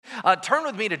Turn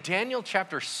with me to Daniel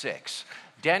chapter 6.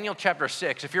 Daniel chapter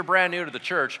 6. If you're brand new to the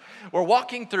church, we're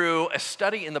walking through a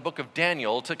study in the book of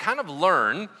Daniel to kind of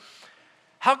learn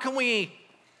how can we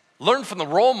learn from the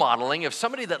role modeling of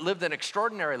somebody that lived an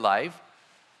extraordinary life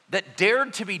that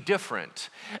dared to be different.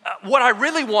 What I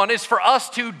really want is for us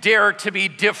to dare to be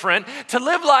different, to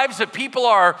live lives that people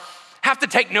have to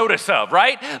take notice of,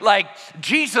 right? Like,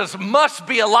 Jesus must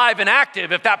be alive and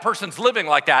active if that person's living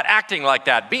like that, acting like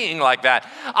that, being like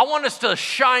that. I want us to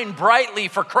shine brightly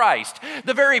for Christ.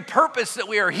 The very purpose that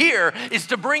we are here is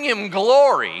to bring him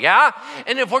glory, yeah?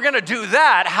 And if we're gonna do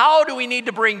that, how do we need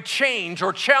to bring change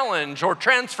or challenge or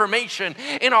transformation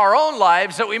in our own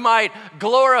lives that we might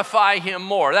glorify him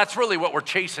more? That's really what we're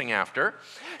chasing after.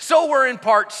 So we're in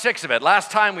part 6 of it.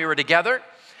 Last time we were together,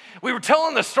 we were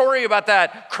telling the story about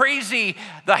that crazy,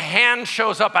 the hand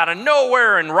shows up out of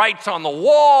nowhere and writes on the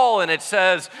wall, and it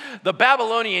says, the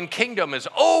Babylonian kingdom is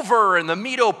over, and the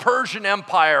Medo-Persian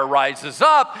Empire rises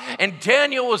up, and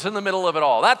Daniel was in the middle of it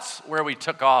all. That's where we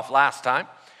took off last time.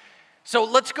 So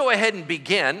let's go ahead and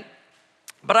begin,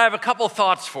 but I have a couple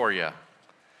thoughts for you.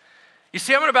 You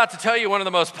see, I'm about to tell you one of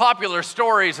the most popular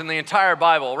stories in the entire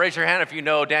Bible. Raise your hand if you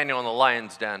know Daniel in the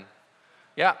lion's den.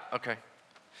 Yeah, okay.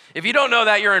 If you don't know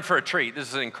that, you're in for a treat. This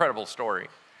is an incredible story.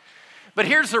 But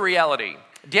here's the reality.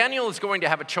 Daniel is going to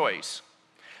have a choice.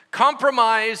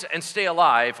 Compromise and stay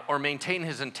alive, or maintain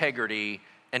his integrity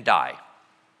and die.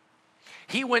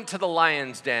 He went to the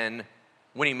lion's den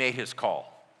when he made his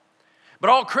call. But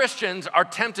all Christians are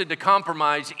tempted to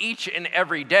compromise each and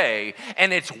every day,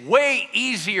 and it's way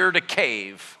easier to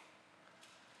cave.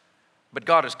 But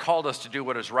God has called us to do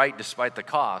what is right despite the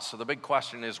cost. So the big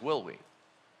question is, will we?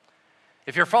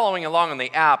 If you're following along on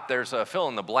the app, there's a fill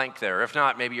in the blank there. If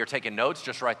not, maybe you're taking notes,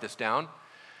 just write this down.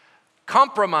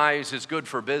 Compromise is good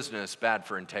for business, bad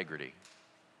for integrity.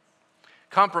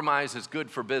 Compromise is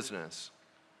good for business.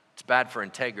 It's bad for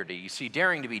integrity. You see,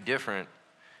 daring to be different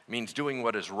means doing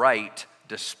what is right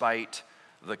despite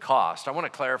the cost. I want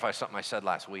to clarify something I said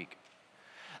last week.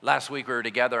 Last week we were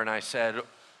together and I said,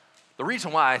 the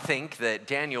reason why I think that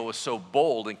Daniel was so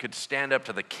bold and could stand up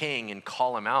to the king and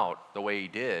call him out the way he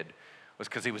did was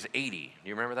because he was 80. Do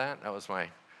you remember that?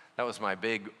 That was my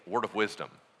big word of wisdom.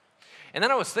 And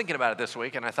then I was thinking about it this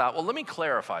week, and I thought, well, let me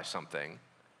clarify something.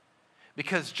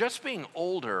 Because just being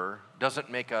older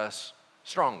doesn't make us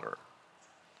stronger.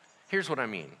 Here's what I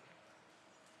mean.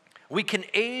 We can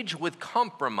age with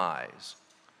compromise,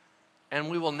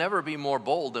 and we will never be more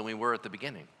bold than we were at the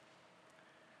beginning.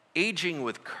 Aging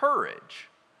with courage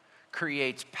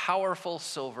creates powerful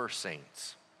silver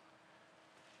saints.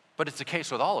 But it's the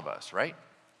case with all of us, right?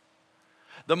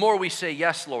 The more we say,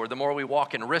 yes, Lord, the more we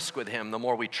walk in risk with him, the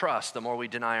more we trust, the more we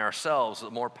deny ourselves,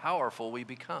 the more powerful we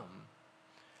become.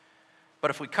 But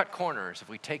if we cut corners, if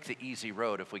we take the easy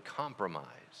road, if we compromise,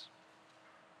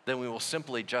 then we will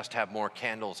simply just have more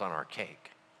candles on our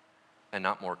cake and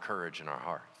not more courage in our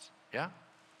hearts. Yeah?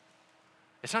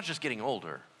 It's not just getting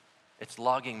older. It's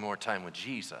logging more time with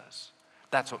Jesus.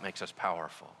 That's what makes us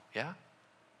powerful. Yeah?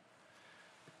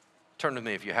 Turn with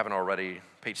me, if you haven't already,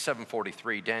 page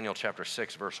 743, Daniel chapter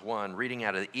 6, verse 1, reading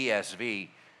out of the ESV.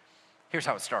 Here's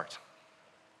how it starts.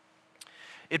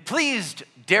 It pleased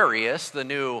Darius, the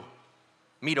new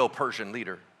Medo-Persian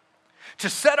leader, to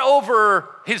set over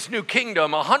his new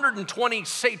kingdom 120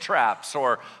 satraps,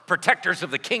 or protectors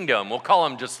of the kingdom. We'll call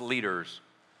them just leaders.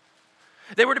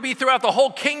 They were to be throughout the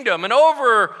whole kingdom, and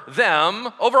over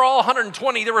them, over all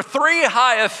 120, there were 3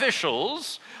 high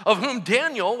officials, of whom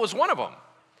Daniel was one of them,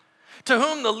 to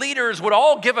whom the leaders would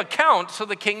all give account so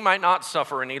the king might not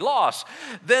suffer any loss.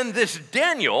 Then this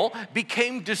Daniel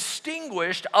became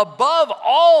distinguished above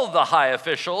all the high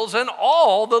officials and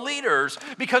all the leaders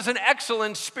because an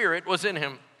excellent spirit was in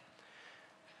him.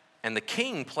 And the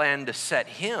king planned to set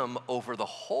him over the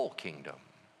whole kingdom.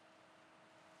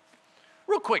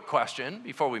 Real quick question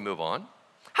before we move on.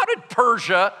 How did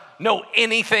Persia know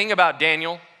anything about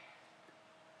Daniel?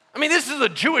 I mean, this is a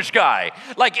Jewish guy.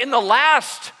 Like in the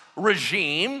last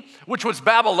regime, which was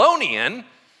Babylonian,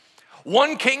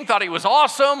 one king thought he was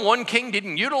awesome, one king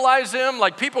didn't utilize him,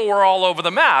 like people were all over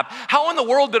the map. How in the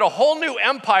world did a whole new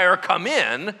empire come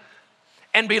in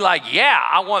and be like, yeah,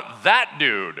 I want that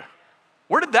dude?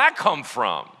 Where did that come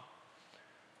from?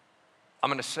 I'm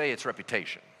going to say it's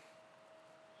reputation.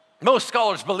 Most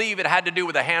scholars believe it had to do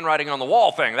with the handwriting on the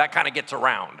wall thing. That kind of gets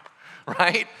around,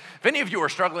 right? If any of you are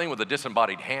struggling with a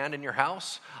disembodied hand in your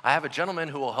house, I have a gentleman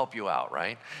who will help you out,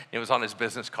 right? It was on his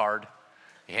business card.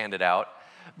 He handed out.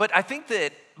 But I think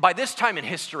that by this time in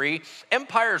history,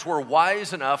 empires were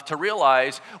wise enough to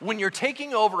realize when you're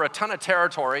taking over a ton of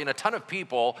territory and a ton of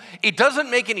people, it doesn't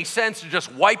make any sense to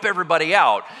just wipe everybody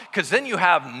out, because then you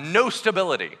have no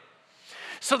stability.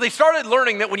 So they started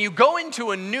learning that when you go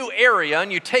into a new area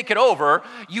and you take it over,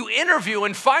 you interview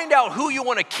and find out who you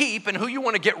want to keep and who you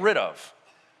want to get rid of.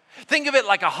 Think of it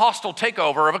like a hostile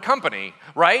takeover of a company,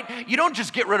 right? You don't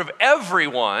just get rid of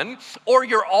everyone, or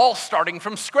you're all starting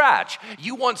from scratch.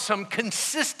 You want some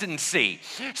consistency.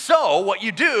 So what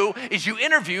you do is you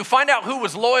interview, find out who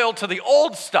was loyal to the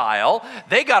old style,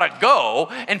 they gotta go,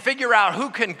 and figure out who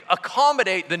can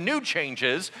accommodate the new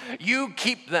changes. You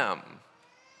keep them.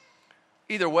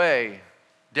 Either way,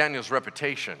 Daniel's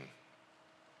reputation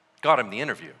got him the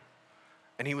interview,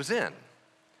 and he was in.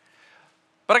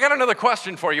 But I got another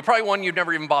question for you, probably one you'd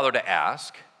never even bothered to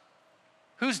ask.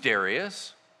 Who's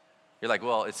Darius? You're like,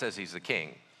 well, it says he's the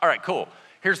king. All right, cool.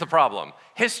 Here's the problem.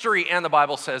 History and the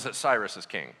Bible says that Cyrus is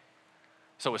king.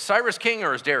 So is Cyrus king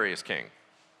or is Darius king?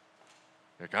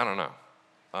 You're like, I don't know.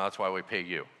 That's why we pay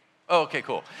you. Oh, okay,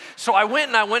 cool. So I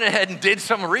went ahead and did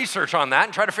some research on that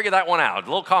and tried to figure that one out. A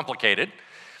little complicated.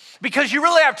 Because you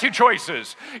really have two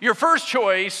choices. Your first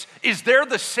choice is they're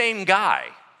the same guy.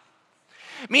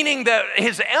 Meaning that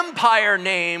his empire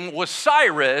name was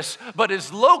Cyrus, but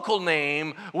his local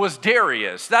name was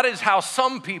Darius. That is how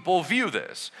some people view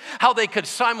this, how they could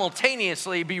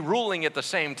simultaneously be ruling at the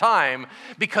same time,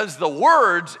 because the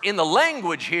words in the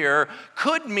language here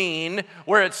could mean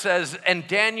where it says, and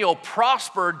Daniel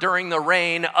prospered during the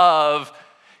reign of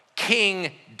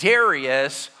King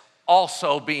Darius,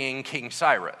 also being King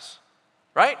Cyrus,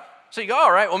 right? So you go,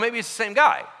 all right, well, maybe it's the same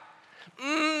guy.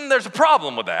 There's a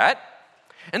problem with that.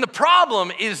 And the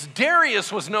problem is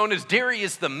Darius was known as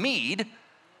Darius the Mede,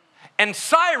 and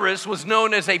Cyrus was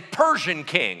known as a Persian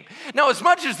king. Now, as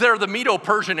much as they're the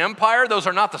Medo-Persian Empire, those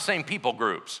are not the same people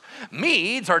groups.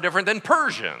 Medes are different than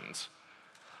Persians.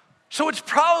 So it's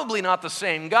probably not the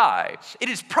same guy. It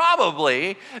is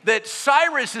probably that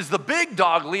Cyrus is the big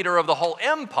dog leader of the whole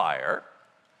empire,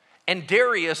 and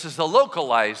Darius is the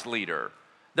localized leader.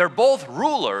 They're both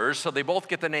rulers, so they both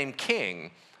get the name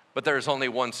king, but there's only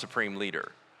one supreme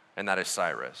leader, and that is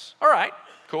Cyrus. All right,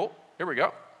 cool, here we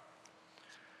go.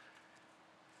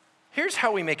 Here's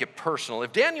how we make it personal.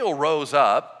 If Daniel rose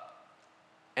up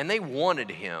and they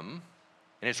wanted him,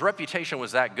 and his reputation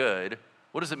was that good,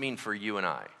 what does it mean for you and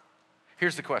I?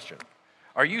 Here's the question.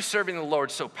 Are you serving the Lord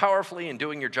so powerfully and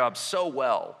doing your job so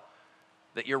well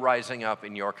that you're rising up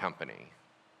in your company?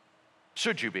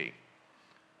 Should you be?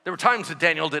 There were times that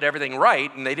Daniel did everything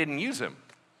right and they didn't use him.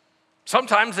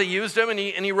 Sometimes they used him and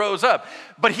he rose up.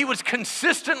 But he was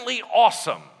consistently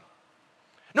awesome.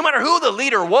 No matter who the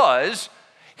leader was,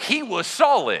 he was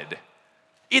solid.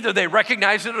 Either they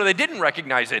recognized it or they didn't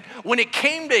recognize it. When it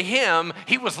came to him,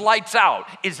 he was lights out.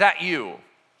 Is that you?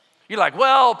 You're like,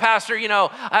 well, Pastor, I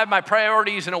have my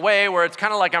priorities in a way where it's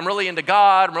kind of like I'm really into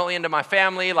God, I'm really into my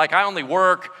family, like I only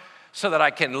work so that I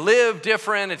can live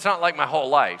different. It's not like my whole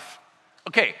life.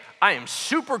 Okay, I am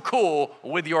super cool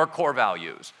with your core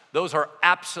values. Those are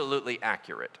absolutely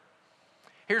accurate.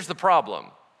 Here's the problem.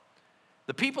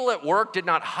 The people at work did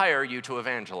not hire you to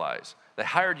evangelize. They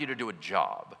hired you to do a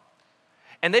job.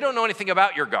 And they don't know anything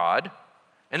about your God,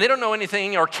 and they don't know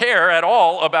anything or care at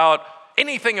all about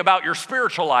anything about your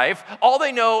spiritual life. All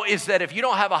they know is that if you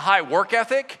don't have a high work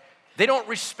ethic, they don't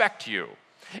respect you.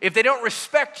 If they don't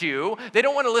respect you, they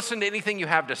don't want to listen to anything you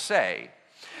have to say.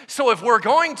 So if we're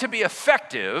going to be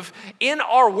effective in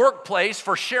our workplace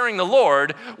for sharing the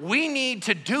Lord, we need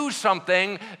to do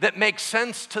something that makes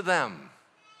sense to them.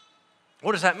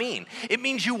 What does that mean? It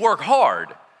means you work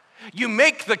hard. You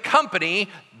make the company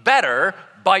better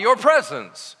by your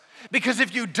presence. Because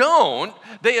if you don't,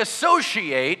 they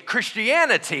associate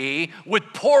Christianity with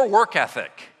poor work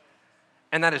ethic.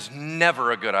 And that is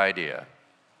never a good idea.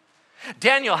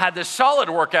 Daniel had this solid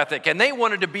work ethic, and they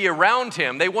wanted to be around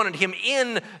him. They wanted him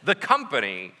in the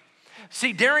company.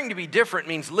 See, daring to be different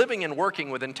means living and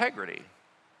working with integrity.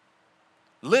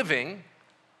 Living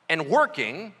and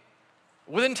working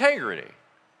with integrity,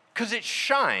 because it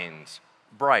shines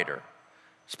brighter.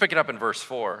 Let's pick it up in verse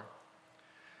 4.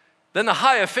 Then the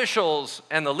high officials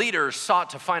and the leaders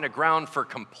sought to find a ground for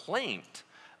complaint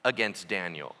against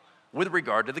Daniel with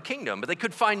regard to the kingdom. But they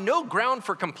could find no ground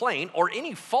for complaint or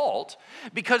any fault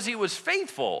because he was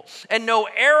faithful, and no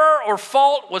error or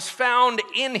fault was found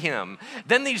in him.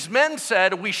 Then these men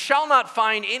said, "We shall not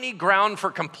find any ground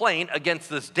for complaint against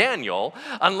this Daniel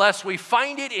unless we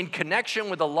find it in connection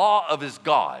with the law of his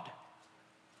God."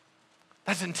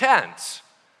 That's intense.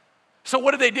 So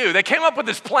what did they do? They came up with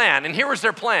this plan, and here was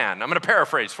their plan. I'm going to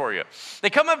paraphrase for you. They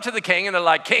come up to the king, and they're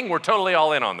like, King, we're totally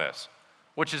all in on this,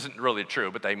 which isn't really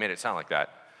true, but they made it sound like that.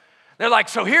 They're like,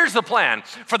 so here's the plan.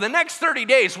 For the next 30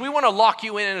 days, we want to lock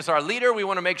you in as our leader. We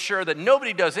want to make sure that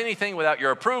nobody does anything without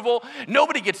your approval.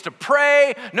 Nobody gets to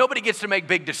pray. Nobody gets to make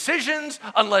big decisions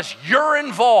unless you're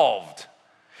involved.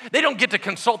 They don't get to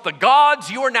consult the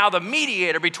gods. You are now the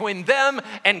mediator between them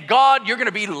and God. You're going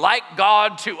to be like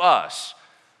God to us.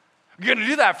 You're going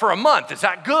to do that for a month. Is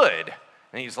that good?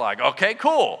 And he's like, okay,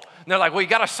 cool. And they're like, well, you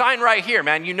got to sign right here,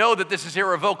 man. You know that this is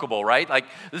irrevocable, right? Like,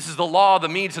 this is the law of the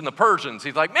Medes and the Persians.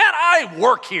 He's like, man, I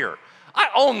work here. I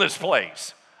own this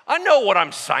place. I know what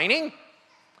I'm signing.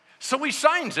 So he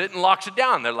signs it and locks it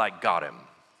down. They're like, got him.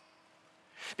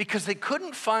 Because they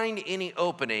couldn't find any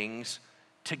openings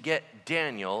to get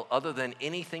Daniel other than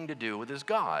anything to do with his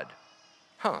God.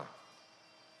 Why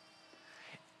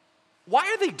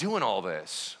are they doing all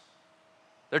this?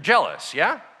 They're jealous,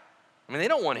 yeah? I mean, they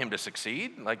don't want him to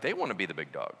succeed. Like, they want to be the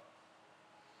big dog.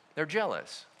 They're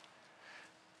jealous.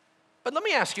 But let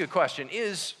me ask you a question.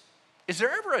 Is there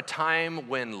ever a time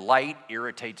when light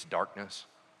irritates darkness?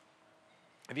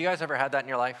 Have you guys ever had that in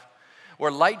your life?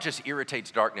 Where light just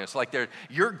irritates darkness, like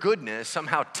your goodness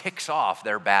somehow ticks off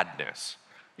their badness.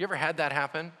 You ever had that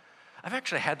happen? I've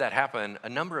actually had that happen a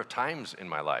number of times in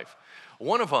my life.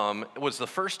 One of them was the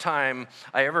first time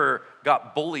I ever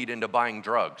got bullied into buying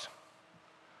drugs.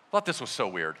 I thought this was so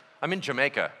weird. I'm in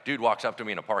Jamaica. Dude walks up to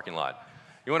me in a parking lot.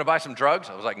 You want to buy some drugs?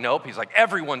 I was like, nope. He's like,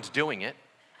 everyone's doing it.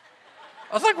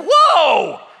 I was like,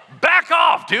 whoa, back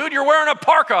off, dude. You're wearing a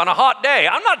parka on a hot day.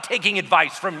 I'm not taking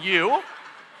advice from you.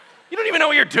 You don't even know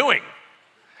what you're doing.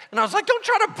 And I was like, don't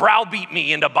try to browbeat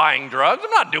me into buying drugs. I'm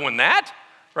not doing that,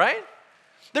 right?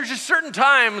 There's just certain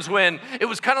times when it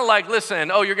was kind of like,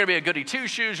 listen, oh, you're going to be a goody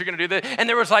two-shoes, you're going to do this, and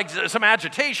there was like some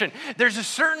agitation. There's a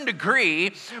certain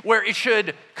degree where it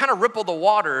should kind of ripple the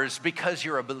waters because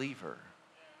you're a believer.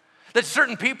 That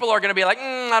certain people are going to be like,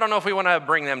 I don't know if we want to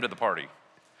bring them to the party.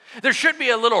 There should be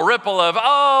a little ripple of,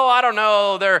 oh, I don't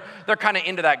know, they're kind of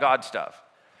into that God stuff.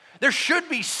 There should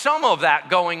be some of that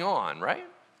going on, right?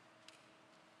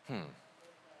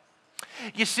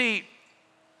 You see,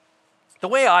 the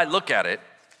way I look at it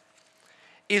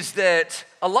is that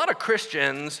a lot of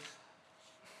Christians,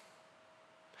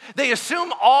 they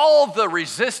assume all the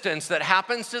resistance that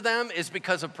happens to them is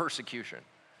because of persecution.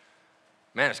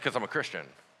 Man, it's because I'm a Christian.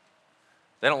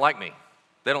 They don't like me.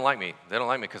 They don't like me. They don't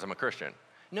like me because I'm a Christian.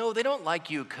 No, they don't like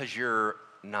you because you're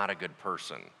not a good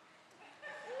person.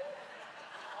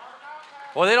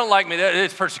 Well, they don't like me.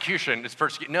 It's persecution. It's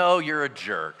persecution. No, you're a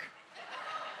jerk.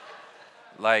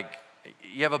 Like,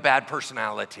 you have a bad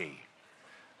personality.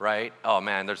 Right? Oh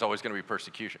man, there's always going to be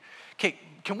persecution. Okay,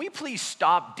 can we please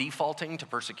stop defaulting to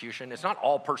persecution? It's not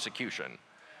all persecution.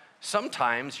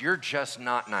 Sometimes you're just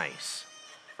not nice,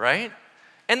 right?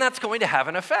 And that's going to have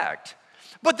an effect.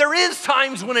 But there is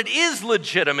times when it is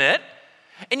legitimate,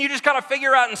 and you just got to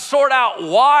figure out and sort out,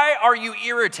 why are you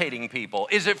irritating people?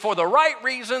 Is it for the right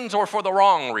reasons or for the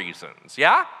wrong reasons?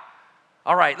 Yeah?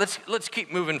 All right, let's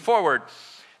keep moving forward.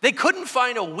 They couldn't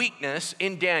find a weakness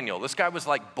in Daniel. This guy was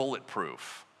like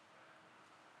bulletproof.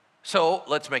 So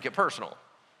let's make it personal.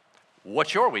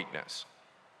 What's your weakness?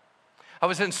 I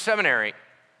was in seminary.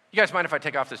 You guys mind if I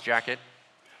take off this jacket?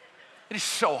 It is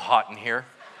so hot in here.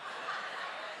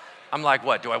 I'm like,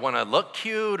 what? Do I want to look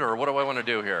cute or what do I want to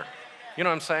do here? You know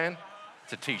what I'm saying?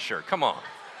 It's a t-shirt. Come on.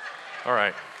 All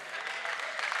right.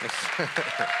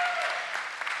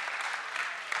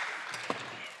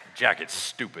 Jacket's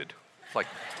stupid.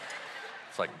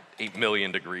 It's like 8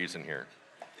 million degrees in here.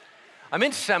 I'm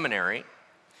in seminary.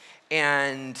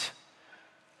 And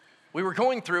we were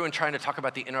going through and trying to talk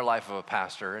about the inner life of a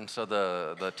pastor. And so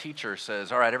the teacher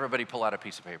says, all right, everybody pull out a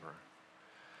piece of paper.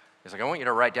 He's like, I want you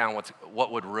to write down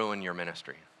what would ruin your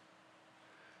ministry.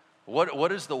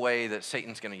 What is the way that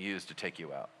Satan's going to use to take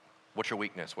you out? What's your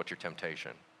weakness? What's your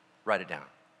temptation? Write it down.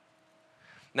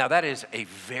 Now, that is a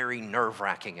very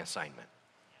nerve-wracking assignment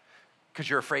because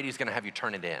you're afraid he's going to have you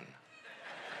turn it in.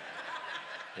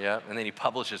 Yeah, and then he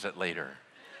publishes it later.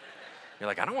 You're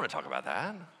like, I don't want to talk about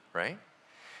that, right?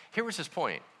 Here was his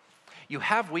point. You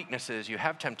have weaknesses, you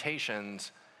have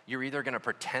temptations, you're either going to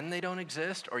pretend they don't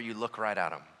exist or you look right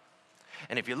at them.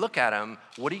 And if you look at them,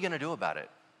 what are you going to do about it?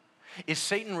 Is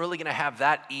Satan really going to have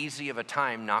that easy of a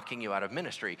time knocking you out of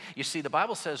ministry? You see, the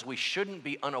Bible says we shouldn't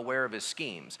be unaware of his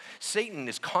schemes. Satan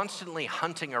is constantly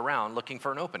hunting around looking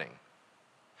for an opening.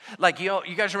 Like, you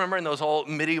guys remember in those old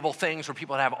medieval things where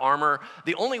people have armor?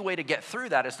 The only way to get through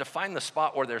that is to find the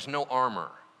spot where there's no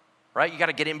armor, right? You got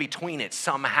to get in between it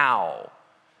somehow.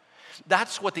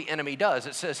 That's what the enemy does.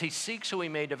 It says he seeks who he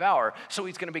may devour. So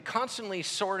he's going to be constantly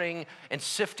sorting and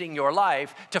sifting your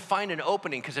life to find an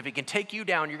opening, because if he can take you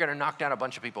down, you're going to knock down a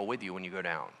bunch of people with you when you go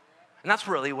down. And that's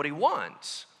really what he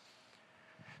wants.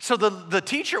 So the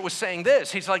teacher was saying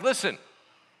this. He's like, listen,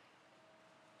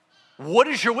 what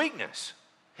is your weakness?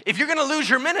 If you're going to lose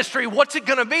your ministry, what's it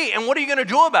going to be? And what are you going to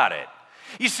do about it?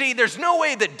 You see, there's no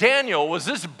way that Daniel was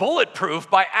this bulletproof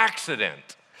by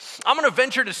accident. I'm going to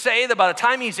venture to say that by the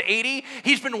time he's 80,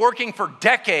 he's been working for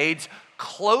decades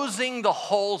closing the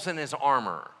holes in his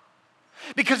armor.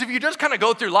 Because if you just kind of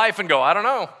go through life and go, I don't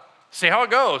know, see how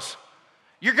it goes,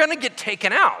 you're going to get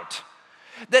taken out.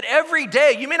 That every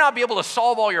day, you may not be able to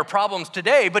solve all your problems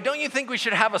today, but don't you think we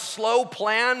should have a slow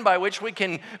plan by which we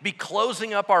can be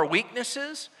closing up our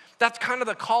weaknesses? That's kind of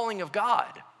the calling of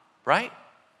God, right?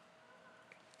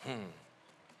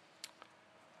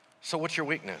 So what's your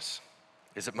weakness?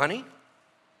 Is it money?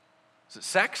 Is it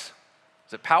sex?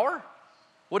 Is it power?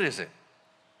 What is it?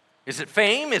 Is it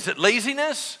fame? Is it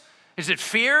laziness? Is it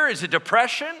fear? Is it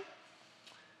depression?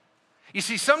 You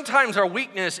see, sometimes our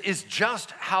weakness is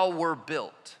just how we're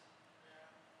built.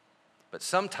 But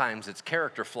sometimes it's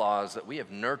character flaws that we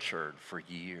have nurtured for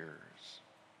years.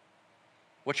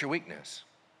 What's your weakness?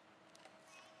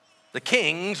 The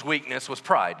king's weakness was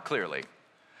pride, clearly.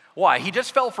 Why? He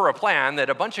just fell for a plan that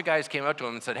a bunch of guys came up to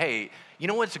him and said, hey, you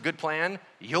know what's a good plan?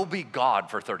 You'll be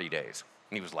God for 30 days.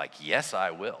 And he was like, yes,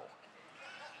 I will.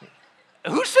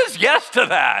 Who says yes to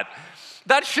that?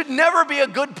 That should never be a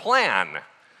good plan.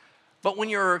 But when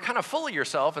you're kind of full of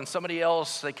yourself and somebody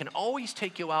else, they can always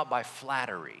take you out by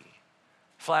flattery.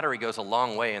 Flattery goes a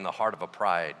long way in the heart of a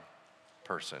pride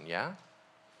person, yeah?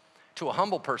 To a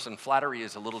humble person, flattery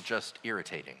is a little just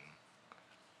irritating.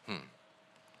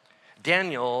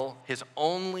 Daniel, his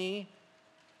only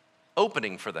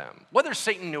opening for them, whether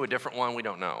Satan knew a different one, we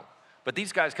don't know. But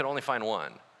these guys could only find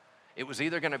one. It was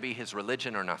either going to be his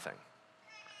religion or nothing.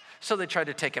 So they tried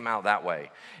to take him out that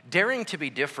way. Daring to be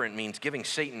different means giving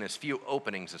Satan as few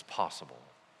openings as possible.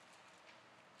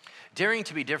 Daring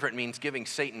to be different means giving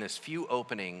Satan as few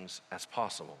openings as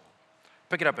possible.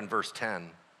 Pick it up in verse 10.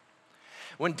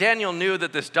 When Daniel knew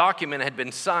that this document had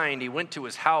been signed, he went to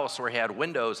his house where he had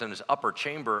windows in his upper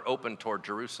chamber open toward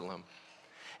Jerusalem.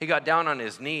 He got down on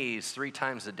his knees 3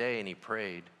 times a day and he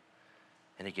prayed.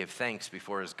 And he gave thanks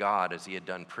before his God as he had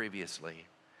done previously.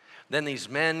 Then these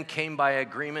men came by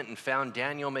agreement and found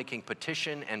Daniel making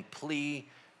petition and plea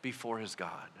before his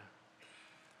God.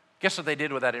 Guess what they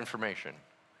did with that information?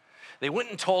 They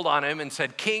went and told on him and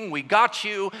said, King, we got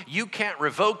you. You can't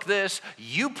revoke this.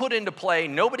 You put into play.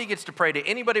 Nobody gets to pray to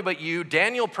anybody but you.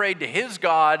 Daniel prayed to his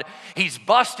God. He's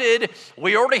busted.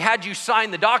 We already had you sign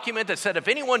the document that said if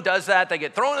anyone does that, they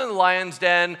get thrown in the lion's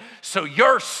den. So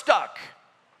you're stuck.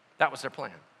 That was their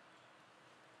plan.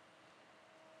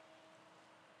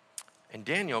 And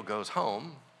Daniel goes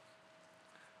home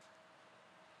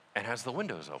and has the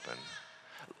windows open.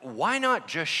 Why not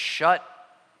just shut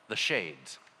the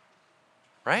shades?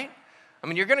 Right? I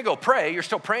mean, you're going to go pray. You're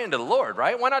still praying to the Lord,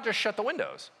 right? Why not just shut the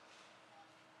windows?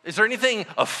 Is there anything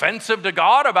offensive to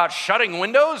God about shutting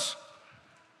windows?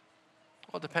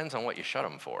 Well, it depends on what you shut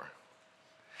them for.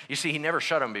 You see, he never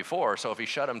shut them before, so if he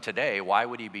shut them today, why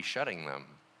would he be shutting them?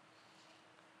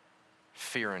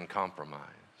 Fear and compromise.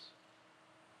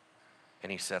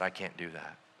 And he said, I can't do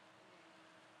that.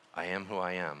 I am who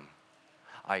I am.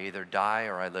 I either die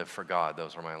or I live for God.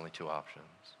 Those are my only 2 options.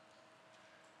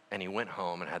 And he went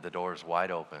home and had the doors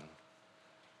wide open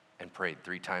and prayed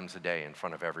 3 times a day in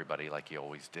front of everybody like he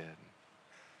always did.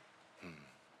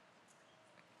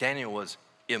 Daniel was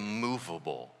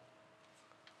immovable.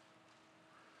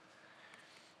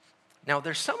 Now,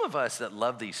 there's some of us that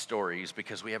love these stories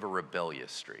because we have a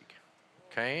rebellious streak.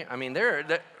 Okay? I mean, there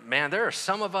are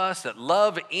some of us that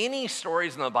love any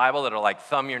stories in the Bible that are like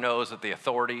thumb your nose at the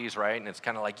authorities, right? And it's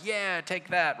kind of like, yeah, take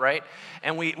that, right?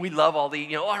 And we love all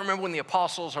the, I remember when the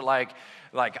apostles are like,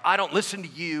 I don't listen to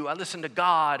you, I listen to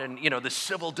God, and, the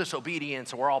civil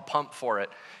disobedience, and we're all pumped for it.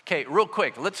 Okay, real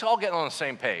quick, let's all get on the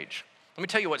same page. Let me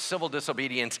tell you what civil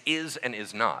disobedience is and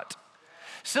is not.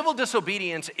 Civil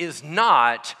disobedience is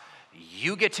not,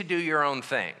 you get to do your own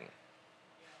thing.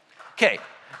 Okay.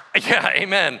 Yeah,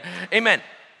 amen. Amen.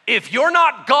 If you're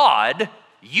not God,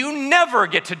 you never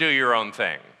get to do your own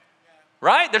thing,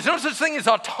 right? There's no such thing as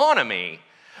autonomy.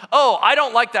 Oh, I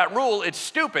don't like that rule. It's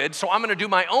stupid, so I'm going to do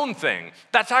my own thing.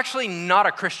 That's actually not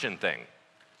a Christian thing.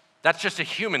 That's just a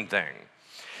human thing.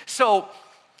 So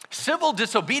civil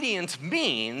disobedience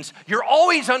means you're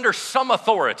always under some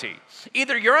authority.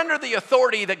 Either you're under the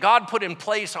authority that God put in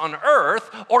place on earth,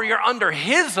 or you're under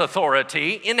his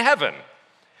authority in heaven.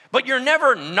 But you're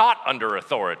never not under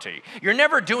authority. You're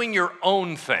never doing your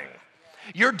own thing.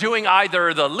 You're doing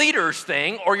either the leader's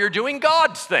thing or you're doing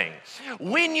God's thing.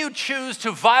 When you choose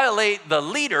to violate the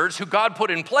leaders who God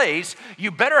put in place,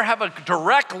 you better have a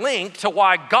direct link to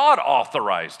why God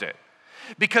authorized it.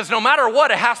 Because no matter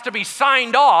what, it has to be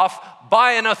signed off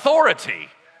by an authority.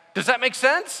 Does that make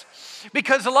sense?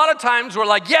 Because a lot of times we're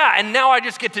like, yeah, and now I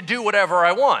just get to do whatever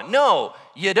I want. No,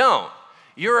 you don't.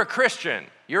 You're a Christian.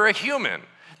 You're a human.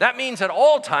 That means at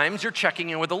all times you're checking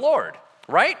in with the Lord,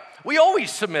 right? We always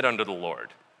submit unto the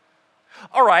Lord.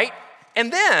 All right,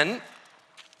 and then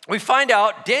we find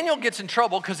out Daniel gets in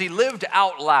trouble because he lived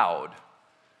out loud.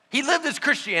 He lived his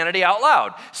Christianity out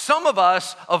loud. Some of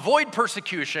us avoid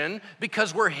persecution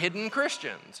because we're hidden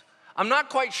Christians. I'm not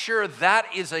quite sure that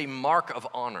is a mark of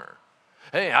honor.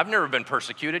 Hey, I've never been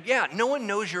persecuted. Yeah, no one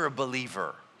knows you're a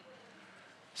believer.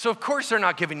 So of course they're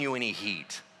not giving you any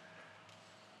heat.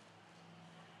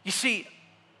 You see,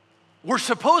 we're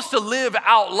supposed to live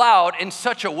out loud in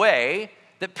such a way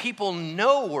that people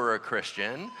know we're a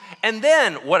Christian, and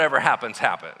then whatever happens,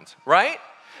 happens, right?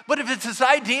 But if it's this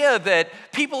idea that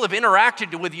people have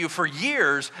interacted with you for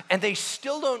years and they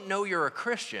still don't know you're a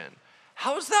Christian,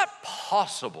 how is that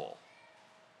possible?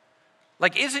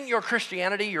 Like, isn't your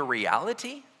Christianity your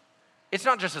reality? It's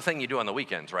not just a thing you do on the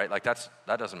weekends, right? Like, that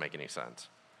doesn't make any sense.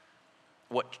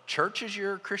 What, church is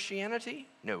your Christianity?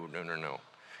 No.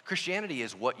 Christianity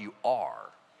is what you are.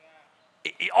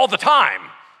 All the time.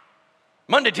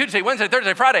 Monday, Tuesday, Wednesday,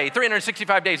 Thursday, Friday,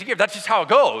 365 days a year. That's just how it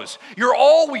goes. You're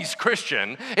always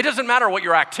Christian. It doesn't matter what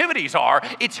your activities are.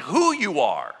 It's who you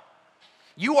are.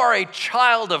 You are a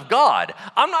child of God.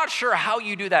 I'm not sure how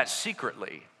you do that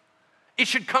secretly. It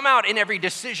should come out in every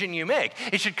decision you make.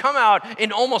 It should come out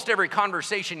in almost every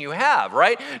conversation you have,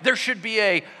 right? There should be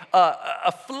a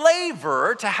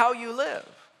flavor to how you live.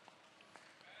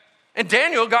 And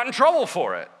Daniel got in trouble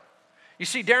for it. You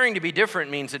see, daring to be different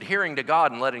means adhering to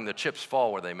God and letting the chips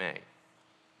fall where they may.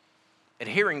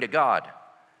 Adhering to God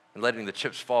and letting the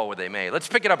chips fall where they may. Let's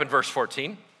pick it up in verse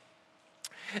 14.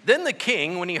 Then the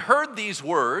king, when he heard these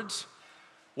words,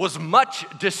 was much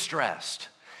distressed.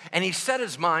 And he set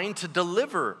his mind to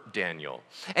deliver Daniel.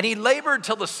 And he labored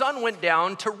till the sun went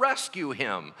down to rescue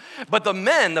him. But the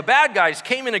men, the bad guys,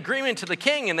 came in agreement to the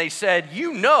king, and they said,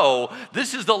 you know,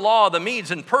 this is the law of the Medes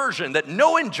and Persians, that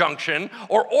no injunction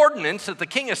or ordinance that the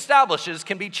king establishes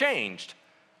can be changed.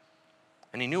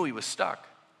 And he knew he was stuck.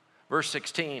 Verse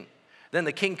 16, then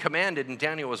the king commanded, and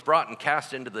Daniel was brought and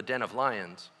cast into the den of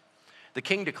lions. The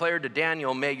king declared to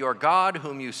Daniel, may your God,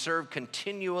 whom you serve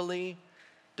continually,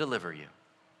 deliver you.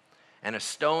 And a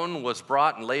stone was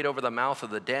brought and laid over the mouth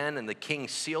of the den, and the king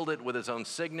sealed it with his own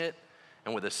signet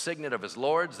and with the signet of his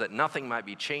lords, that nothing might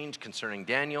be changed concerning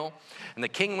Daniel. And the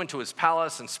king went to his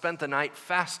palace and spent the night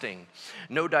fasting.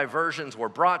 No diversions were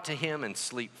brought to him, and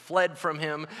sleep fled from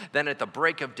him. Then at the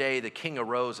break of day, the king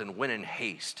arose and went in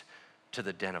haste to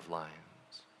the den of lions.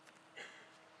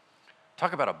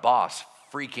 Talk about a boss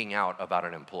freaking out about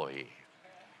an employee,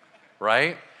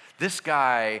 right? This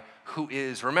guy who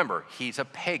is, remember, he's a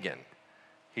pagan.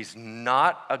 He's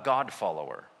not a God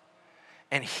follower.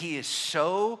 And he is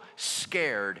so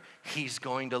scared he's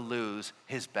going to lose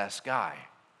his best guy.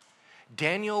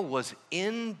 Daniel was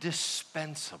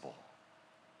indispensable.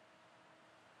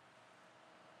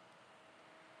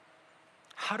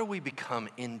 How do we become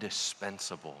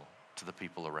indispensable to the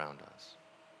people around us?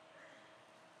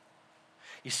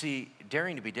 You see,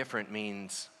 daring to be different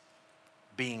means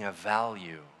being of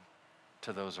value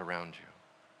to those around you.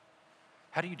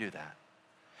 How do you do that?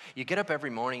 You get up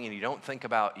every morning and you don't think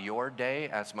about your day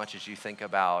as much as you think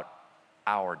about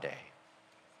our day.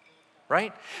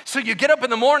 Right? So you get up in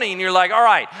the morning and you're like, all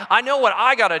right, I know what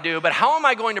I got to do, but how am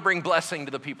I going to bring blessing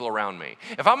to the people around me?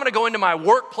 If I'm going to go into my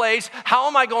workplace, how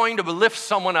am I going to lift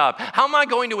someone up? How am I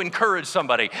going to encourage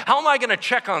somebody? How am I going to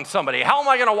check on somebody? How am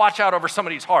I going to watch out over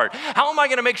somebody's heart? How am I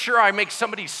going to make sure I make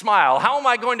somebody smile? How am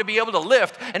I going to be able to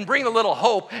lift and bring a little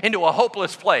hope into a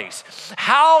hopeless place?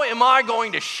 How am I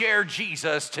going to share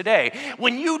Jesus today?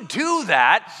 When you do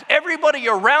that, everybody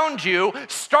around you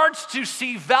starts to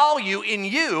see value in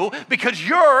you because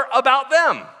you're about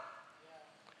them.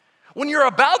 When you're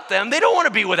about them, they don't want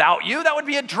to be without you. That would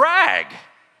be a drag.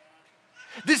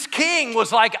 This king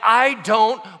was like, I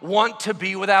don't want to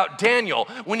be without Daniel.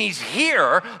 When he's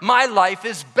here, my life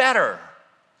is better.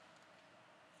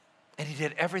 And he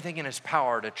did everything in his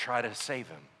power to try to save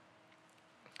him.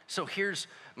 So here's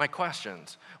my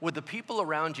questions. Would the people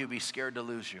around you be scared to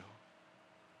lose you?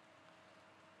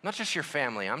 Not just your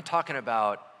family. I'm talking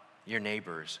about your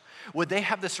neighbors. Would they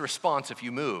have this response if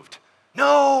you moved?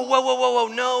 No, whoa,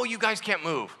 no, you guys can't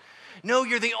move. No,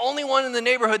 you're the only one in the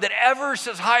neighborhood that ever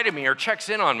says hi to me or checks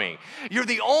in on me. You're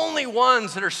the only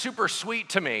ones that are super sweet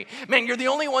to me. Man, you're the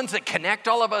only ones that connect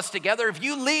all of us together. If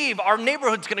you leave, our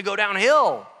neighborhood's gonna go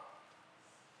downhill.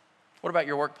 What about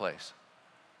your workplace?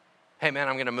 Hey man,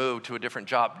 I'm gonna move to a different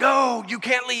job. No, you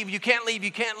can't leave, you can't leave,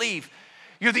 you can't leave.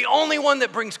 You're the only one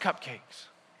that brings cupcakes.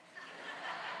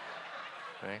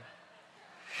 Right?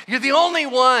 You're the only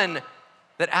one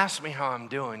that asks me how I'm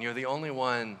doing. You're the only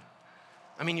one,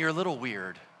 you're a little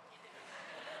weird.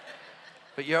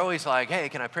 But you're always like, hey,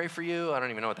 can I pray for you? I don't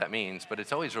even know what that means, but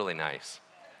it's always really nice.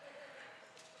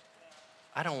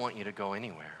 I don't want you to go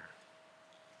anywhere.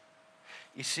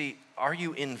 You see, are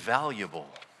you invaluable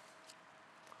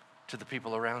to the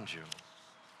people around you?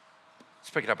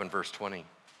 Let's pick it up in verse 20.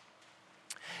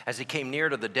 As he came near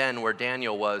to the den where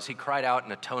Daniel was, he cried out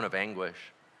in a tone of anguish.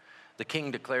 The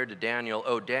king declared to Daniel,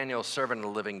 "O Daniel, servant of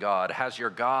the living God, has your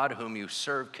God, whom you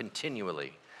serve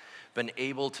continually, been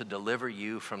able to deliver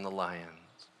you from the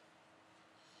lions?"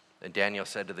 And Daniel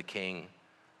said to the king,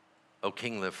 "O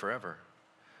king, live forever.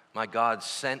 My God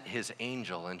sent his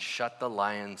angel and shut the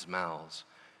lions' mouths,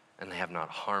 and they have not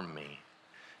harmed me.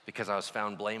 Because I was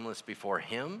found blameless before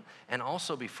him and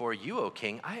also before you, O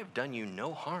king, I have done you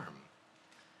no harm."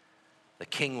 The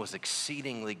king was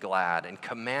exceedingly glad and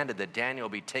commanded that Daniel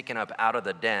be taken up out of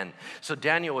the den. So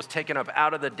Daniel was taken up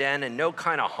out of the den, and no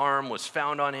kind of harm was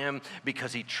found on him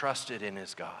because he trusted in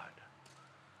his God.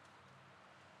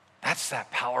 That's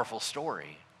that powerful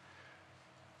story.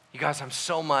 You guys, I'm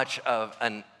so much of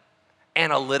an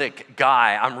analytic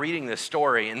guy. I'm reading this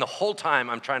story, and the whole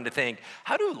time I'm trying to think,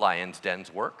 how do lions'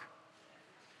 dens work?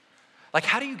 Like,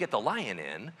 how do you get the lion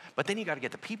in, but then you got to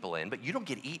get the people in, but you don't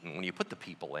get eaten when you put the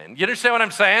people in? You understand what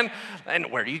I'm saying? And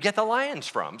where do you get the lions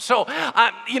from? So,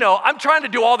 I'm trying to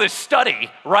do all this study,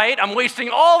 right? I'm wasting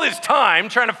all this time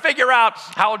trying to figure out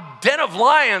how den of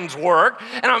lions work,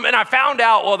 and I found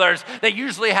out, they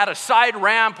usually had a side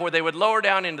ramp where they would lower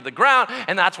down into the ground,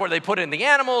 and that's where they put in the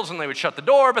animals, and they would shut the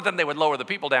door, but then they would lower the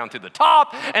people down to the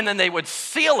top, and then they would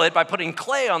seal it by putting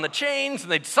clay on the chains,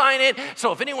 and they'd sign it,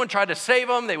 so if anyone tried to save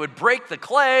them, they would break the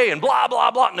clay and blah, blah,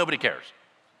 blah. Nobody cares.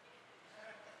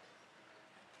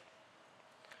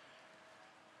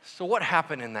 So what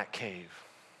happened in that cave?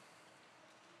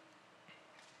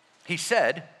 He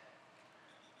said,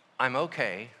 "I'm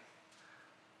okay."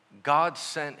 God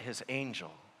sent his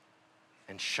angel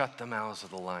and shut the mouths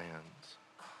of the lions.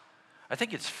 I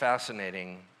think it's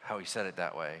fascinating how he said it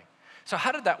that way. So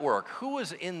how did that work? Who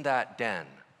was in that den?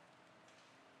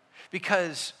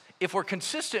 Because if we're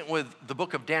consistent with the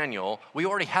book of Daniel, we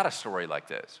already had a story like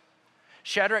this.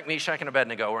 Shadrach, Meshach, and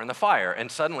Abednego were in the fire,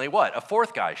 and suddenly what? A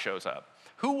fourth guy shows up.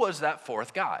 Who was that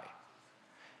fourth guy?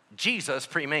 Jesus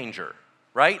pre-manger,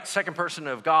 right? Second person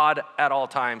of God at all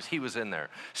times, he was in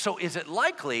there. So is it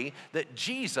likely that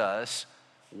Jesus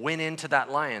went into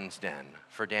that lion's den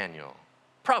for Daniel?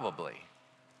 Probably.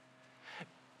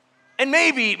 And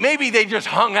maybe they just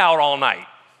hung out all night.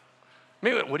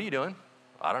 Maybe, what are you doing?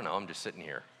 I don't know, I'm just sitting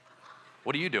here.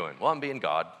 What are you doing? Well, I'm being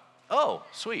God. Oh,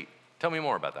 sweet. Tell me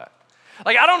more about that.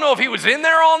 I don't know if he was in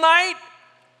there all night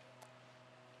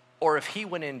or if he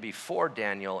went in before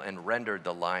Daniel and rendered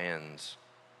the lions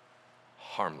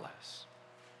harmless.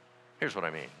 Here's what I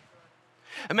mean.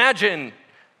 Imagine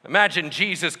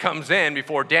Jesus comes in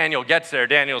before Daniel gets there.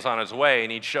 Daniel's on his way,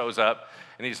 and he shows up,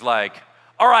 and he's like,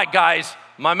 "All right, guys,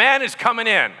 my man is coming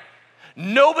in.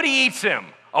 Nobody eats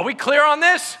him. Are we clear on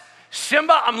this?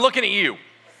 Simba, I'm looking at you."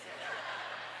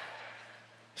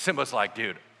 Simba's like,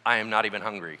 "Dude, I am not even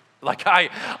hungry. I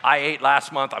ate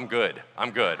last month, I'm good,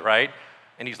 right?"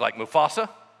 And he's like, "Mufasa?"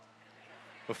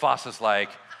 Mufasa's like,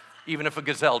 "Even if a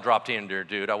gazelle dropped in there,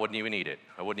 dude, I wouldn't even eat it.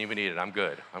 I'm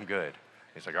good.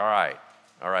 He's like,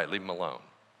 all right, leave him alone.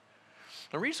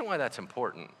 The reason why that's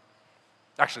important,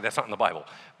 actually, that's not in the Bible,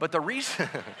 but the reason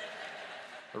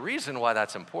why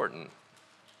that's important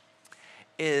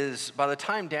is by the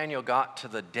time Daniel got to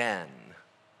the den,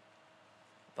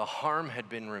 the harm had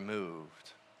been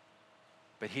removed,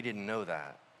 but he didn't know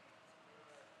that.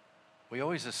 We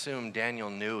always assumed Daniel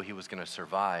knew he was going to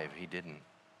survive. He didn't.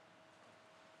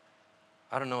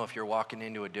 I don't know if you're walking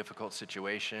into a difficult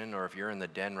situation or if you're in the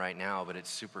den right now, but it's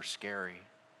super scary.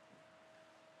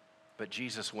 But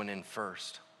Jesus went in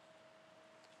first,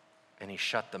 and he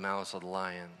shut the mouths of the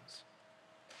lions.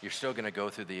 You're still going to go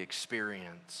through the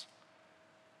experience,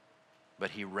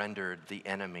 but he rendered the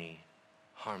enemy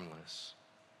harmless.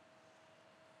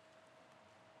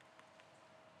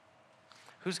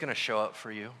 Who's going to show up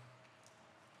for you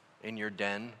in your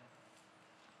den?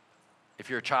 If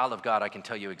you're a child of God, I can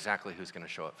tell you exactly who's going to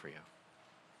show up for you.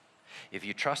 If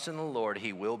you trust in the Lord,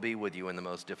 he will be with you in the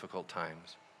most difficult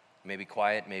times. He may be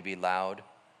quiet, may be loud.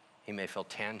 He may feel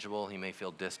tangible, he may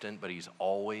feel distant, but he's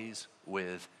always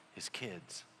with his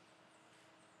kids.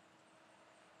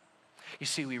 You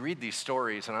see, we read these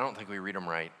stories, and I don't think we read them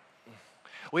right.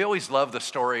 We always love the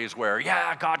stories where,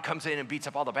 yeah, God comes in and beats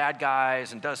up all the bad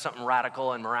guys and does something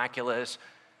radical and miraculous,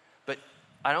 but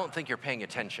I don't think you're paying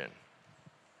attention.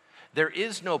 There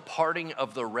is no parting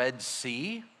of the Red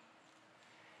Sea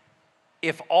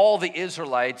if all the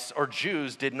Israelites or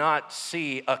Jews did not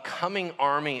see a coming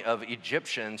army of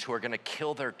Egyptians who are going to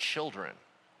kill their children.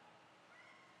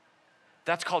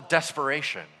 That's called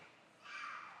desperation.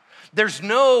 There's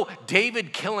no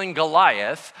David killing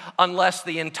Goliath unless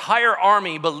the entire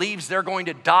army believes they're going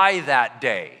to die that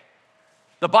day.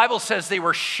 The Bible says they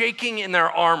were shaking in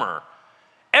their armor.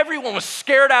 Everyone was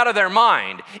scared out of their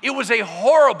mind. It was a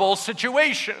horrible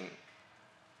situation.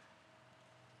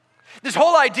 This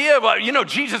whole idea of,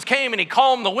 Jesus came and he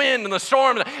calmed the wind and the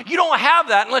storm. You don't have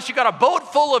that unless you got a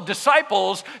boat full of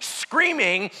disciples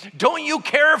screaming, "Don't you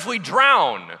care if we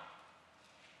drown?"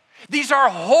 These are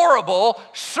horrible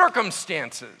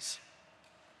circumstances.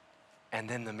 And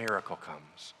then the miracle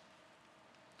comes.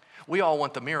 We all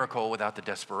want the miracle without the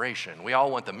desperation. We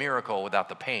all want the miracle without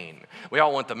the pain. We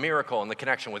all want the miracle and the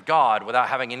connection with God without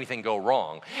having anything go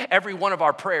wrong. Every one of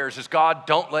our prayers is, God,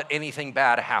 don't let anything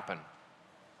bad happen.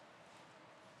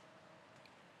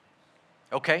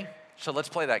 Okay, so let's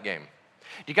play that game.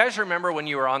 Do you guys remember when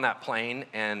you were on that plane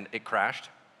and it crashed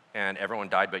and everyone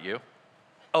died but you?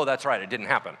 Oh, that's right, it didn't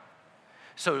happen.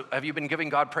 So have you been giving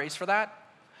God praise for that?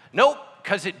 Nope,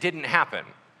 because it didn't happen.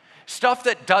 Stuff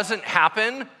that doesn't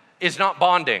happen is not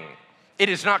bonding. It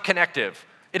is not connective.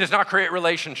 It does not create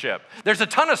relationship. There's a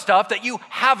ton of stuff that you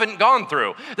haven't gone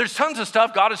through. There's tons of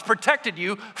stuff God has protected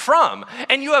you from,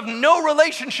 and you have no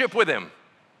relationship with him.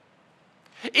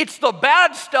 It's the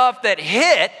bad stuff that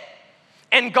hit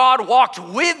and God walked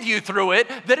with you through it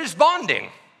that is bonding.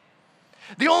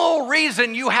 The only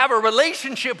reason you have a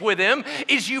relationship with him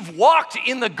is you've walked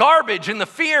in the garbage, in the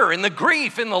fear, in the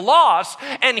grief, in the loss,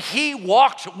 and he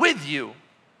walked with you.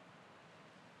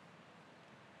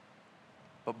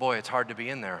 But boy, it's hard to be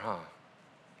in there, huh?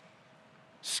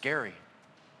 Scary.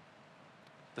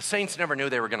 The saints never knew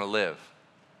they were going to live.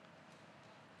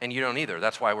 And you don't either.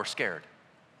 That's why we're scared.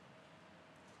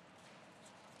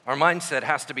 Our mindset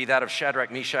has to be that of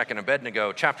Shadrach, Meshach, and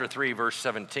Abednego, chapter 3, verse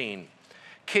 17.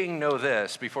 King, know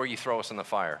this before you throw us in the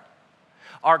fire.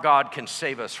 Our God can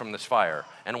save us from this fire,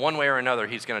 and one way or another,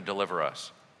 he's going to deliver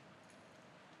us.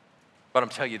 But I'm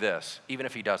telling you this, even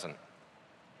if he doesn't,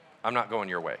 I'm not going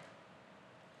your way.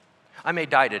 I may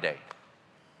die today,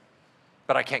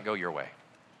 but I can't go your way.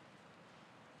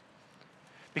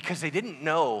 Because they didn't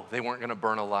know they weren't going to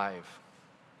burn alive.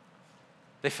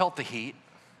 They felt the heat,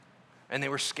 and they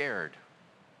were scared.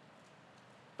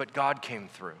 But God came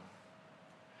through.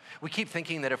 We keep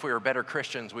thinking that if we were better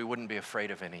Christians, we wouldn't be afraid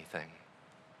of anything.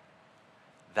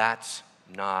 That's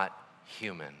not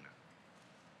human.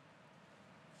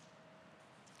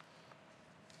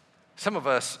 Some of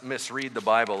us misread the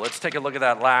Bible. Let's take a look at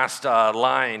that last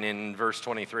line in verse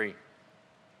 23.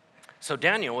 So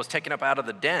Daniel was taken up out of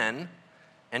the den,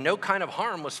 and no kind of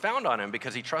harm was found on him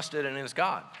because he trusted in his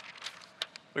God.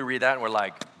 We read that and we're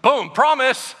like, boom,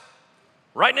 promise.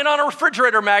 Writing it on a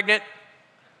refrigerator magnet.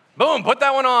 Boom, put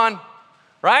that one on,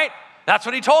 right? That's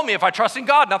what he told me. If I trust in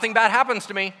God, nothing bad happens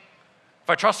to me. If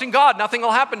I trust in God, nothing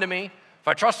will happen to me. If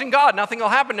I trust in God, nothing will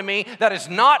happen to me. That is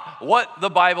not what the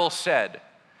Bible said.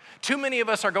 Too many of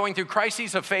us are going through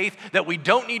crises of faith that we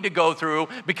don't need to go through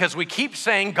because we keep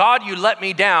saying, God, you let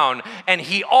me down. And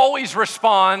he always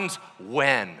responds,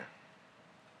 when?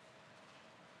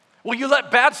 Well, you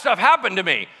let bad stuff happen to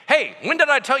me. Hey, when did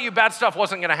I tell you bad stuff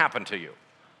wasn't going to happen to you?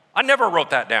 I never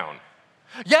wrote that down.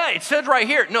 Yeah, it said right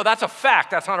here. No, that's a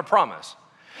fact. That's not a promise.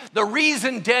 The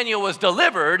reason Daniel was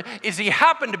delivered is he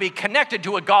happened to be connected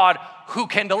to a God who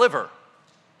can deliver.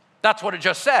 That's what it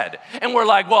just said. And we're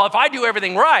like, well, if I do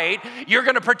everything right, you're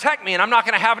going to protect me and I'm not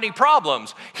going to have any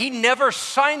problems. He never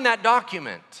signed that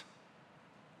document.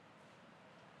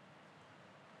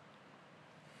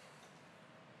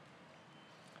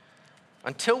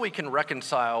 Until we can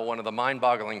reconcile one of the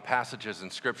mind-boggling passages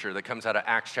in Scripture that comes out of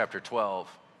Acts chapter 12,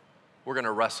 we're going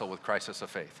to wrestle with crisis of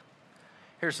faith.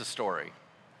 Here's the story.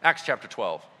 Acts chapter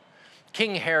 12.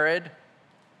 King Herod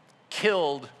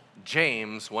killed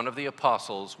James, one of the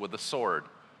apostles, with a sword,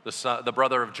 the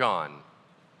brother of John.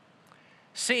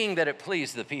 Seeing that it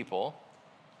pleased the people,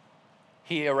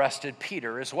 he arrested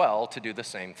Peter as well to do the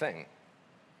same thing.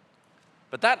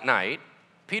 But that night,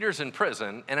 Peter's in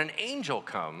prison, and an angel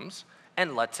comes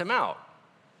and lets him out.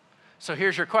 So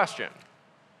here's your question.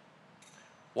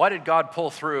 Why did God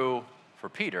pull through for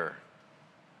Peter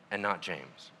and not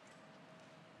James.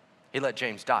 He let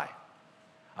James die.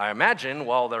 I imagine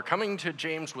while they're coming to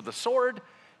James with a sword,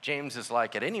 James is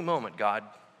like, at any moment, God,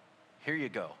 here you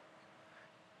go.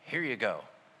 Here you go.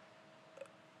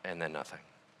 And then nothing.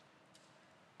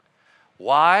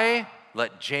 Why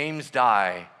let James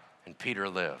die and Peter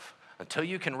live? Until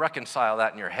you can reconcile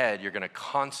that in your head, you're going to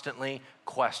constantly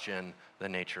question the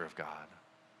nature of God.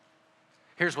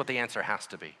 Here's what the answer has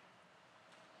to be.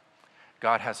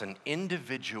 God has an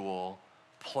individual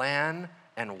plan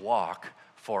and walk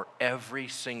for every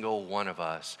single one of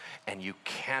us, and you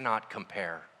cannot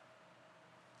compare.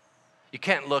 You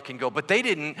can't look and go, but they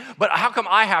didn't, but how come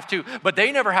I have to? But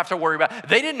they never have to worry about it.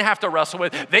 They didn't have to wrestle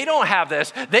with it. They don't have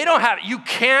this. They don't have it. You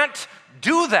can't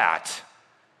do that.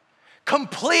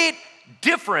 Complete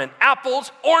different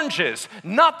apples, oranges,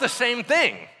 not the same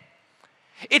thing.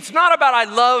 It's not about I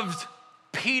loved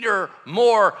Peter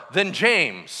more than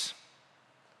James.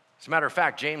 As a matter of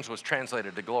fact, James was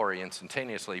translated to glory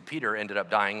instantaneously. Peter ended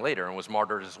up dying later and was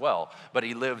martyred as well, but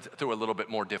he lived through a little bit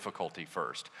more difficulty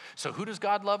first. So who does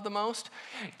God love the most?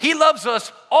 He loves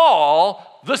us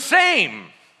all the same,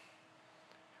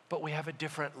 but we have a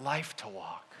different life to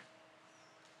walk,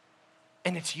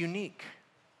 and it's unique.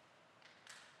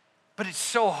 But it's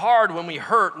so hard when we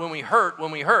hurt.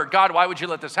 God, why would you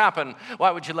let this happen? Why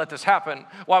would you let this happen?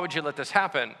 Why would you let this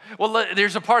happen? Well,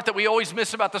 there's a part that we always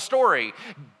miss about the story.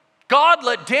 God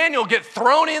let Daniel get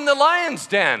thrown in the lion's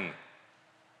den.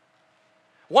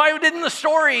 Why didn't the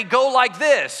story go like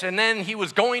this? And then he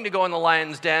was going to go in the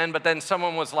lion's den, but then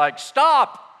someone was like,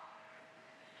 stop.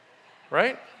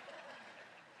 Right?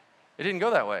 It didn't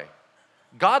go that way.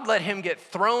 God let him get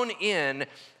thrown in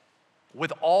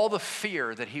with all the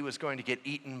fear that he was going to get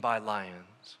eaten by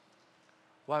lions.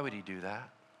 Why would he do that?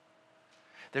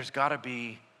 There's got to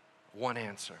be one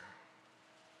answer.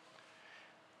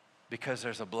 Because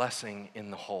there's a blessing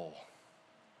in the hole.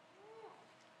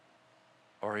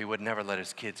 Or he would never let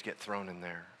his kids get thrown in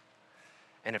there.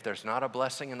 And if there's not a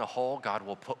blessing in the hole, God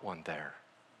will put one there.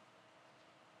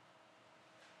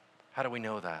 How do we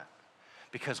know that?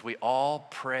 Because we all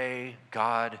pray,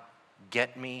 God,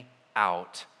 get me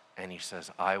out. And he says,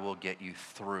 I will get you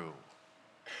through.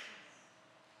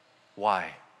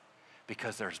 Why?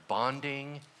 Because there's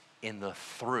bonding in the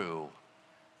through,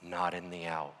 not in the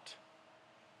out.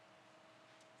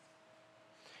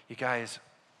 You guys,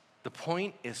 the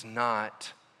point is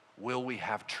not, will we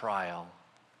have trial?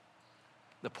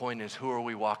 The point is, who are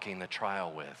we walking the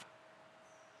trial with?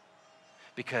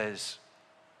 Because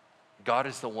God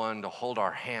is the one to hold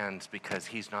our hands because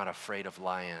he's not afraid of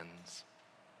lions.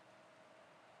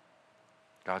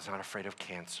 God's not afraid of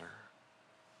cancer.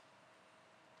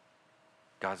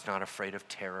 God's not afraid of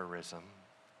terrorism.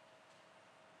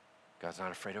 God's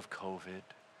not afraid of COVID.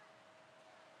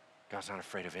 God's not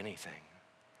afraid of anything.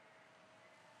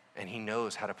 And he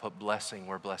knows how to put blessing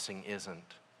where blessing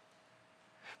isn't.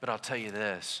 But I'll tell you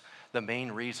this, the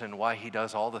main reason why he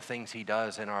does all the things he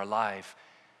does in our life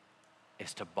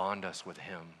is to bond us with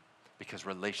him, because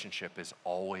relationship is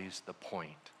always the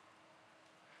point.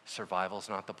 Survival's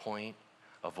not the point.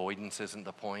 Avoidance isn't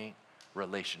the point.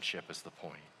 Relationship is the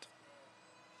point.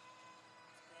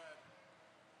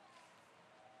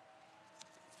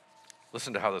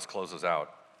 Listen to how this closes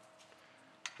out.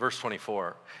 Verse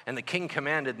 24, and the king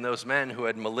commanded, and those men who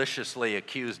had maliciously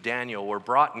accused Daniel were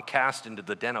brought and cast into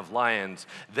the den of lions,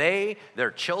 they, their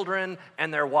children,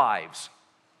 and their wives.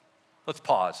 Let's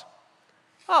pause.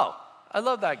 Oh, I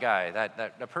love that guy,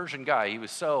 that Persian guy. He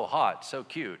was so hot, so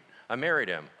cute. I married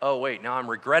him. Oh, wait, now I'm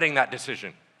regretting that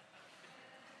decision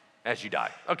as you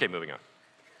die. Okay, moving on.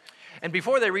 And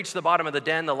before they reached the bottom of the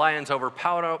den, the lions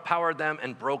overpowered them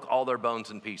and broke all their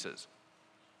bones in pieces.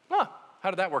 Huh,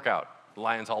 how did that work out? The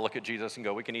lions all look at Jesus and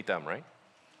go, we can eat them, right?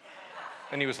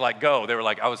 And he was like, go. They were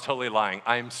like, I was totally lying.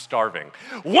 I'm starving.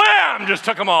 Wham! Just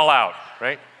took them all out,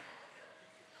 right?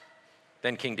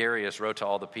 Then King Darius wrote to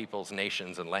all the peoples,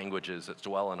 nations, and languages that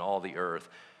dwell on all the earth,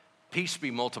 peace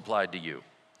be multiplied to you.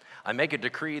 I make a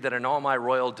decree that in all my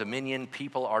royal dominion,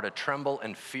 people are to tremble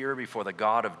and fear before the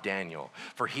God of Daniel.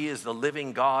 For he is the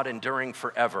living God, enduring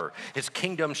forever. His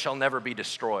kingdom shall never be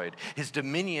destroyed. His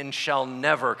dominion shall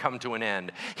never come to an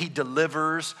end. He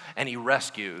delivers and he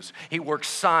rescues. He works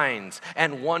signs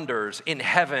and wonders in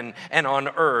heaven and on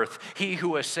earth. He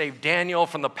who has saved Daniel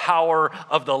from the power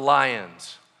of the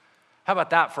lions. How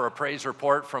about that for a praise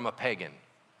report from a pagan?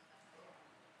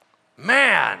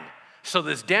 Man! So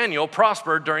this Daniel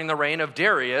prospered during the reign of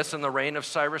Darius and the reign of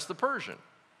Cyrus the Persian.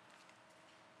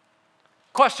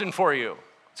 Question for you.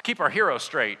 Let's keep our hero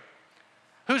straight.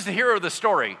 Who's the hero of the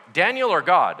story, Daniel or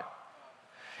God?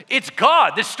 It's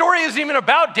God. This story isn't even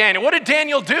about Daniel. What did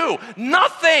Daniel do?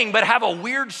 Nothing but have a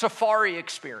weird safari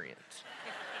experience.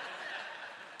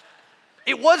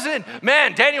 It wasn't,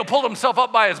 man, Daniel pulled himself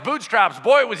up by his bootstraps.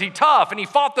 Boy, was he tough, and he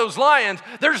fought those lions.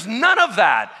 There's none of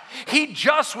that. He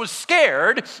just was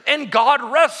scared, and God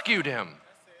rescued him.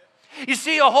 You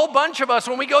see, a whole bunch of us,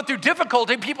 when we go through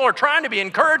difficulty, people are trying to be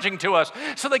encouraging to us.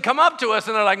 So they come up to us,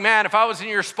 and they're like, man, if I was in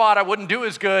your spot, I wouldn't do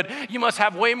as good. You must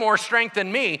have way more strength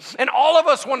than me. And all of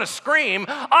us want to scream,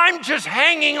 I'm just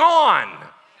hanging on.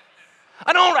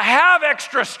 I don't have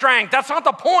extra strength. That's not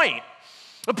the point.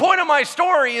 The point of my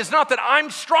story is not that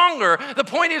I'm stronger. The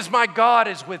point is my God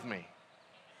is with me.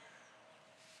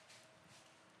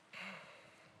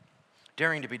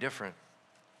 Daring to be different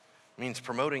means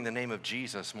promoting the name of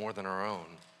Jesus more than our own.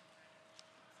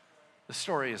 The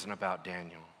story isn't about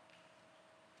Daniel.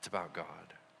 It's about God.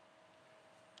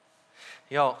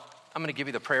 Y'all, I'm going to give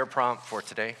you the prayer prompt for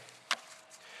today.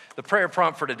 The prayer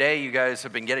prompt for today, you guys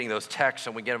have been getting those texts,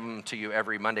 and we get them to you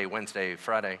every Monday, Wednesday,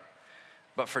 Friday.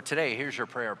 But for today, here's your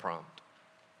prayer prompt.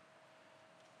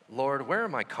 Lord, where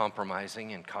am I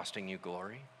compromising and costing you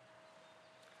glory?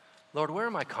 Lord, where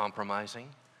am I compromising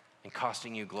and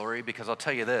costing you glory? Because I'll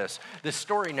tell you this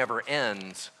story never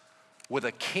ends with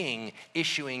a king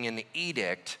issuing an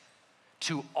edict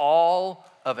to all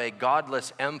of a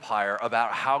godless empire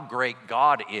about how great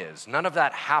God is. None of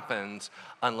that happens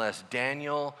unless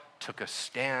Daniel took a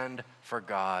stand for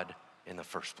God in the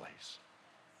first place.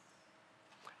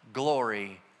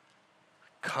 Glory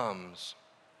comes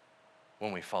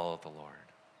when we follow the Lord.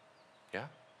 Yeah?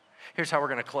 Here's how we're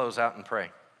going to close out and pray.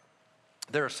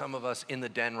 There are some of us in the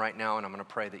den right now, and I'm going to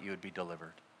pray that you would be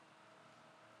delivered.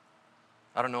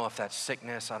 I don't know if that's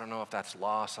sickness. I don't know if that's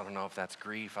loss. I don't know if that's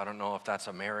grief. I don't know if that's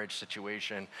a marriage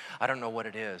situation. I don't know what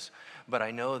it is. But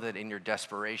I know that in your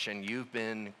desperation, you've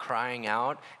been crying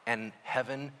out, and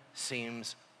heaven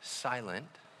seems silent.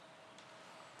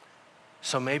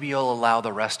 So maybe you'll allow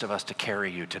the rest of us to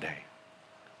carry you today.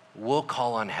 We'll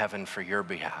call on heaven for your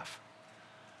behalf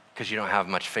because you don't have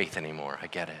much faith anymore. I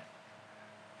get it.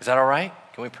 Is that all right?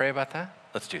 Can we pray about that?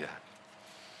 Let's do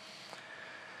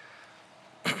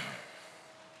that.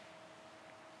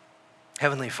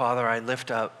 Heavenly Father, I lift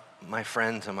up my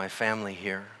friends and my family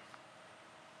here.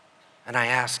 And I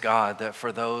ask God that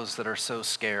for those that are so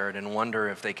scared and wonder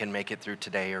if they can make it through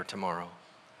today or tomorrow,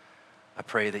 I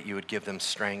pray that you would give them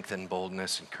strength and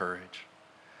boldness and courage.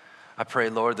 I pray,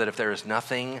 Lord, that if there is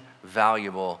nothing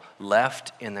valuable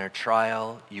left in their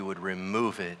trial, you would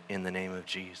remove it in the name of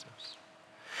Jesus.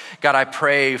 God, I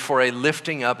pray for a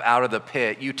lifting up out of the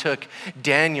pit. You took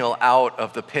Daniel out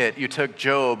of the pit. You took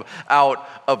Job out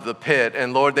of the pit.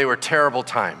 And Lord, they were terrible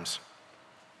times.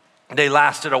 They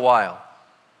lasted a while.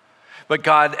 But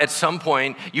God, at some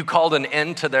point, you called an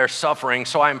end to their suffering.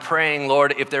 So I'm praying,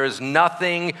 Lord, if there is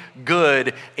nothing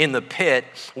good in the pit,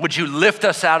 would you lift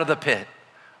us out of the pit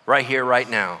right here, right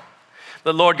now?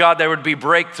 That, Lord God, there would be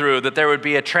breakthrough, that there would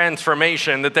be a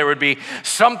transformation, that there would be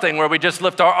something where we just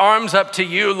lift our arms up to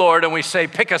you, Lord, and we say,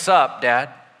 pick us up, Dad.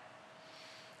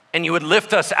 And you would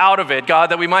lift us out of it,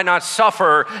 God, that we might not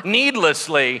suffer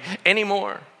needlessly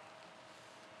anymore.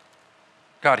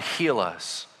 God, heal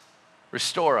us.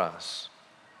 Restore us,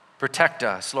 protect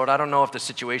us. Lord, I don't know if the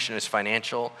situation is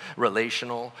financial,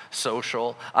 relational,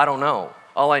 social. I don't know.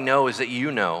 All I know is that you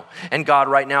know. And God,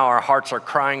 right now our hearts are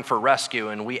crying for rescue,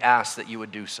 and we ask that you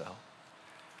would do so.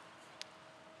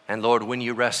 And Lord, when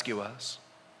you rescue us,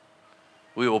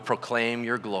 we will proclaim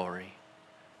your glory.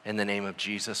 In the name of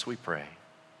Jesus we pray.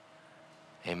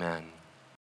 Amen.